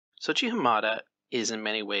Shoji Hamada is in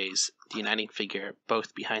many ways the uniting figure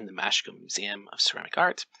both behind the Mashiko Museum of Ceramic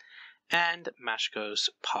Art and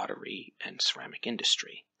Mashiko's pottery and ceramic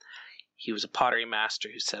industry. He was a pottery master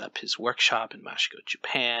who set up his workshop in Mashiko,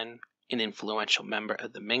 Japan, an influential member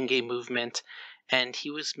of the Menge movement, and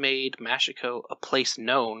he was made Mashiko a place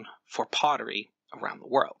known for pottery around the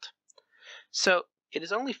world. So it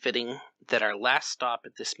is only fitting that our last stop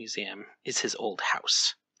at this museum is his old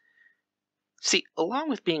house. See, along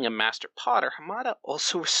with being a master potter, Hamada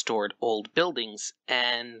also restored old buildings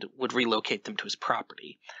and would relocate them to his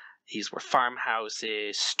property. These were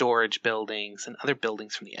farmhouses, storage buildings, and other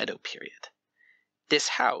buildings from the Edo period. This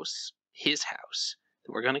house, his house,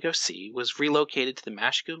 that we're going to go see, was relocated to the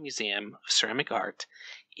Mashiko Museum of Ceramic Art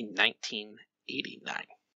in 1989.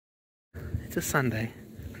 It's a Sunday.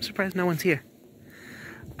 I'm surprised no one's here.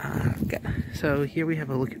 Okay, so here we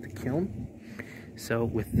have a look at the kiln. So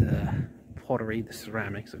with the pottery, the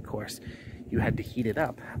ceramics, of course, you had to heat it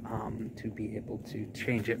up to be able to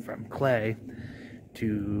change it from clay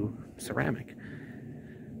to ceramic.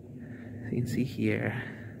 You can see here,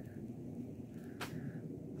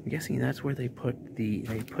 I'm guessing that's where they put the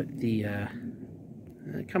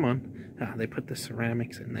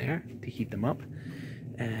ceramics in there to heat them up,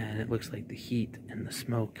 and it looks like the heat and the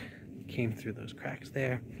smoke came through those cracks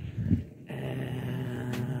there,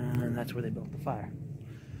 and that's where they built the fire.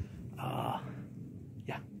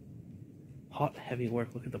 Yeah, hot, heavy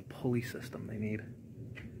work. Look at the pulley system they made.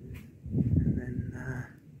 And then I'm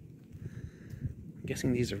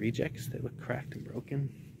guessing these are rejects. They look cracked and broken.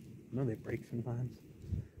 I know they break sometimes.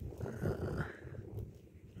 There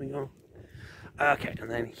we go. Okay, and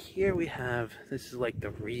then here we have, this is like the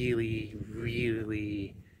really,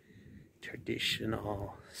 really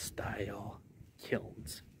traditional style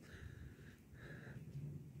kilns.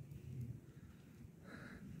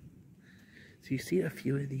 So you see a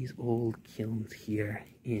few of these old kilns here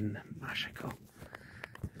in Mashiko.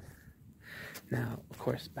 Now, of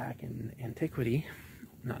course, back in antiquity,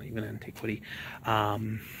 not even antiquity,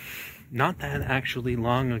 not that actually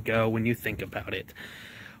long ago when you think about it,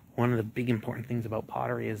 one of the big important things about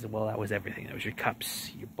pottery is, well, that was everything. That was your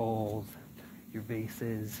cups, your bowls, your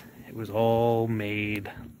vases. It was all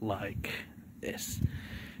made like this.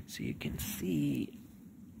 So you can see,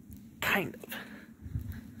 kind of.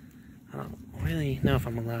 I don't really know if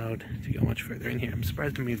I'm allowed to go much further in here. I'm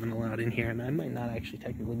surprised I'm even allowed in here, and I might not actually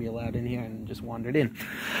technically be allowed in here and just wandered in.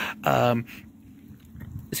 So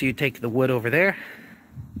you take the wood over there,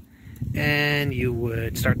 and you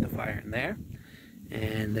would start the fire in there.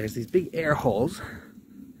 And there's these big air holes.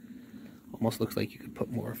 Almost looks like you could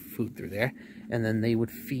put more food through there. And then they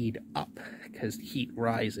would feed up because heat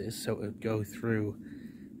rises, so it would go through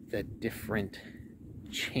the different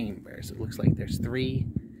chambers. It looks like there's 3.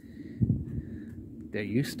 There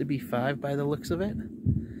used to be 5 by the looks of it,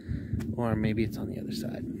 or maybe it's on the other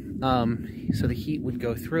side. So the heat would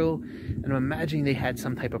go through, and I'm imagining they had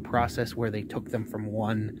some type of process where they took them from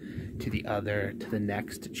one to the other to the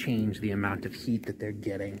next to change the amount of heat that they're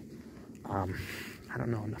getting. I don't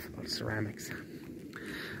know enough about ceramics.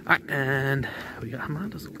 Alright, and we got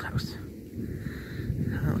Hamada's old house.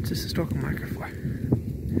 What's this historical marker for?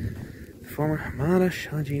 The former Hamada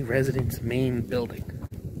Shoji residence main building.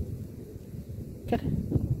 Good.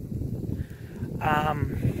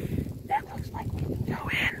 That looks like we can go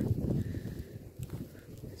in.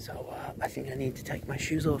 So, I think I need to take my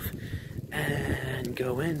shoes off and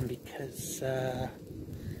go in because,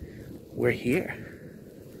 we're here.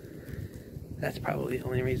 That's probably the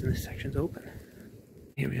only reason this section's open.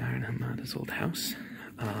 Here we are in Hamada's old house.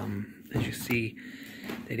 As you see,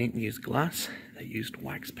 they didn't use glass, they used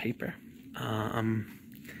wax paper.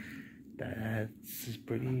 That's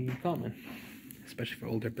pretty common, especially for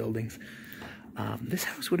older buildings. This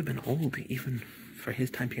house would have been old even for his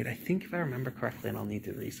time period. I think, if I remember correctly, and I'll need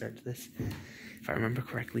to research this, if I remember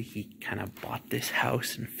correctly, he kind of bought this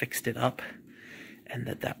house and fixed it up, and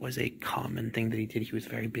that was a common thing that he did. He was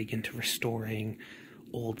very big into restoring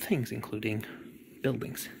old things, including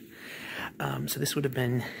buildings. So this would have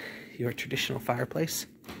been your traditional fireplace.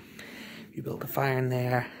 You built a fire in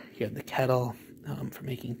there. You had the kettle for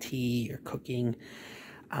making tea or cooking.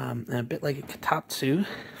 And a bit like a katatsu,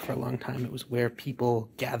 for a long time, it was where people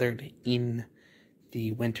gathered in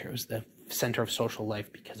the winter. It was the center of social life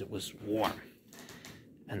because it was warm.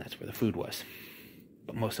 And that's where the food was.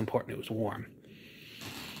 But most important, it was warm.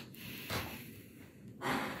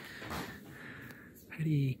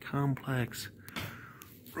 Pretty complex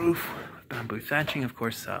roof with bamboo thatching. Of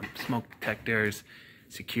course, smoke detectors,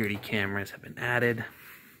 security cameras have been added.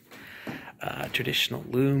 Traditional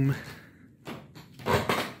loom.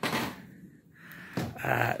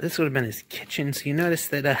 This would have been his kitchen, so you notice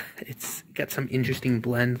that it's got some interesting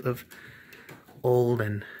blend of old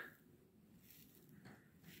and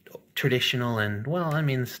traditional and, well, I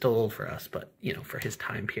mean, it's still old for us, but, you know, for his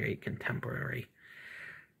time period, contemporary.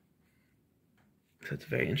 So it's a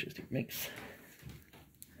very interesting mix.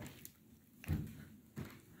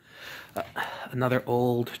 Another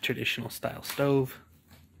old traditional style stove.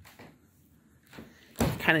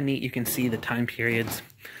 Kind of neat, you can see the time periods.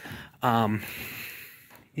 You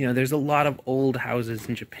know, there's a lot of old houses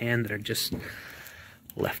in Japan that are just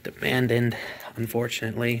left abandoned,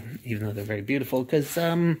 unfortunately, even though they're very beautiful, because,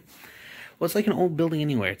 well, it's like an old building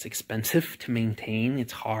anywhere. It's expensive to maintain,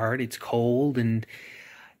 it's hard, it's cold, and,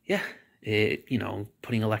 yeah, you know,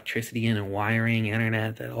 putting electricity in and wiring,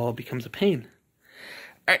 internet, that all becomes a pain.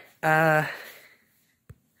 Alright,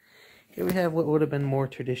 here we have what would have been more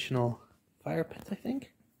traditional fire pits, I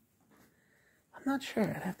think. I'm not sure,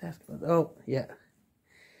 I'd have to ask about, oh, yeah.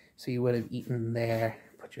 So you would have eaten there,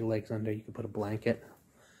 put your legs under, you could put a blanket.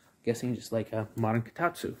 I'm guessing just like a modern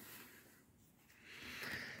kotatsu.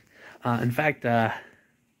 In fact,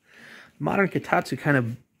 modern kotatsu kind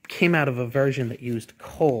of came out of a version that used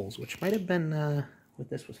coals, which might have been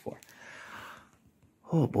what this was for.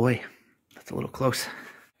 Oh boy, that's a little close.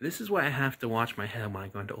 This is why I have to watch my head when I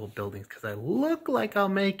go into old buildings, because I look like I'll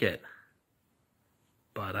make it.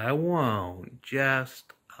 But I won't.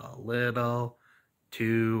 Just a little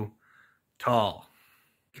too tall.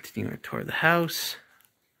 Continuing our tour of the house.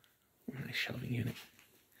 Nice shelving unit.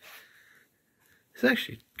 It's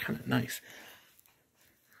actually kind of nice.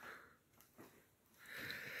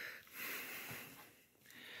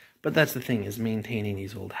 But that's the thing, is maintaining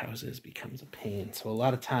these old houses becomes a pain. So a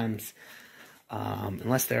lot of times,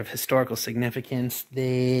 unless they're of historical significance,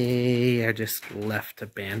 they are just left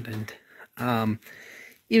abandoned.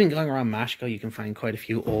 Even going around Mashiko, you can find quite a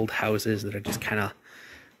few old houses that are just kind of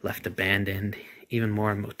left abandoned. Even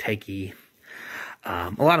more in Motegi.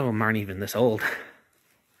 A lot of them aren't even this old.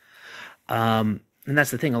 And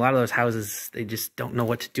that's the thing, a lot of those houses, they just don't know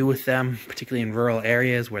what to do with them, particularly in rural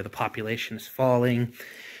areas where the population is falling.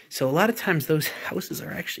 So a lot of times those houses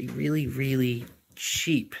are actually really, really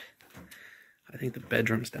cheap. I think the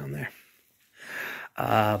bedroom's down there.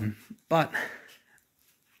 But,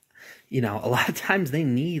 you know, a lot of times they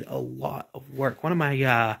need a lot of work. One of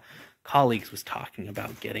my colleagues was talking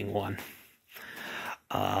about getting one.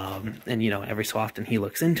 And, you know, every so often he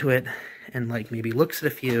looks into it and, like, maybe looks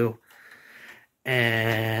at a few.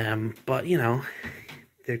 But, you know,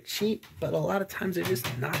 they're cheap, but a lot of times they're just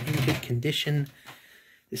not in good condition.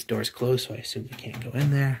 This door's closed, so I assume we can't go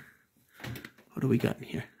in there. What do we got in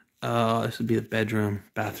here? Oh, this would be the bedroom,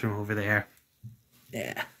 bathroom over there.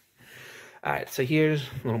 Yeah. Alright, so here's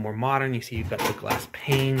a little more modern. You see you've got the glass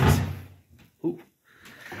panes. Ooh.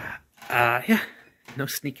 Yeah, no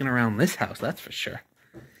sneaking around this house, that's for sure.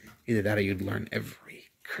 Either that or you'd learn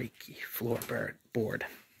every creaky floorboard.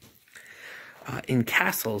 In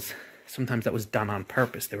castles, sometimes that was done on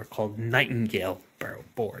purpose. They were called nightingale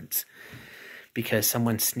boards. Because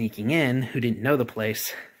someone sneaking in who didn't know the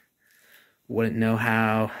place wouldn't know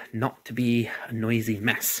how not to be a noisy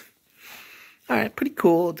mess. Alright, pretty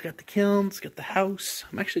cool. It's got the kiln, it's got the house.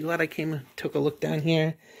 I'm actually glad I came and took a look down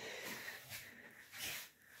here.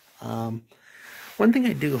 One thing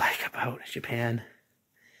I do like about Japan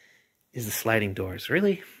is the sliding doors.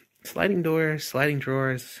 Really, sliding doors, sliding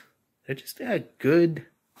drawers, they're just good.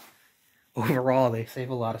 Overall, they save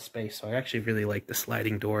a lot of space. So I actually really like the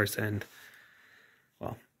sliding doors and,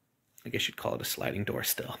 well, I guess you'd call it a sliding door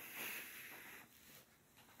still.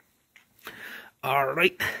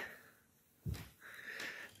 Alright.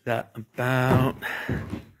 That about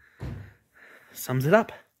sums it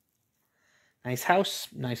up. Nice house,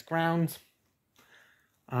 nice grounds.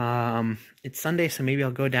 It's Sunday, so maybe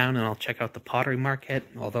I'll go down and I'll check out the pottery market.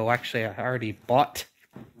 Although, actually, I already bought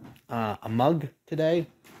a mug today.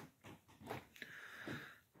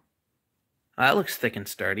 That looks thick and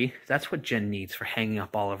sturdy. That's what Jen needs for hanging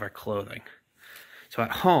up all of our clothing. So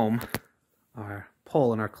at home, our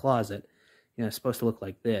pole in our closet, you know, it's supposed to look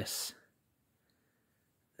like this.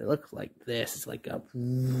 It looks like this. It's like a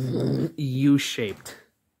U-shaped.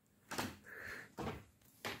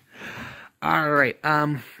 Alright,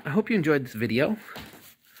 I hope you enjoyed this video.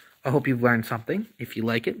 I hope you've learned something. If you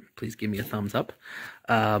like it, please give me a thumbs up.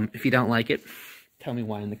 If you don't like it, tell me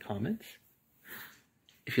why in the comments.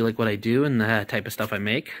 If you like what I do and the type of stuff I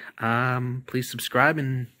make, please subscribe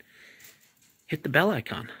and hit the bell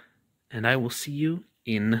icon. And I will see you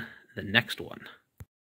in the next one.